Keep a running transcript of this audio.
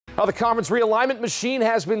The conference realignment machine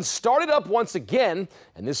has been started up once again,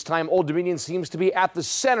 and this time Old Dominion seems to be at the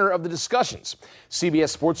center of the discussions. CBS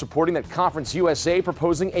Sports reporting that Conference USA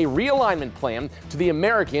proposing a realignment plan to the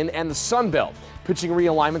American and the Sun Belt, pitching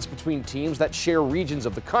realignments between teams that share regions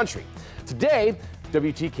of the country. Today,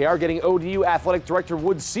 WTKR getting ODU Athletic Director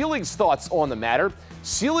Wood Selig's thoughts on the matter.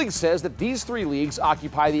 Selig says that these three leagues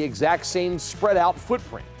occupy the exact same spread out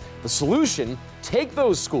footprint. The solution, take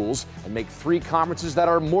those schools and make three conferences that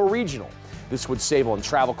are more regional. This would save on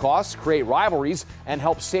travel costs, create rivalries, and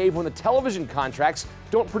help save when the television contracts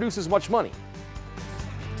don't produce as much money.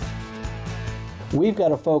 We've got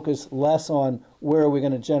to focus less on where are we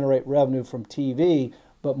going to generate revenue from TV,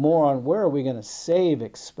 but more on where are we going to save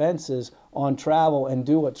expenses on travel and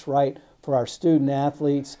do what's right for our student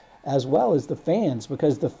athletes as well as the fans,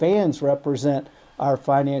 because the fans represent our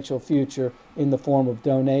financial future in the form of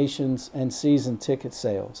donations and season ticket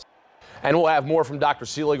sales. And we'll have more from Dr.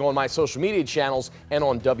 Selig on my social media channels and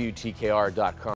on WTKR.com.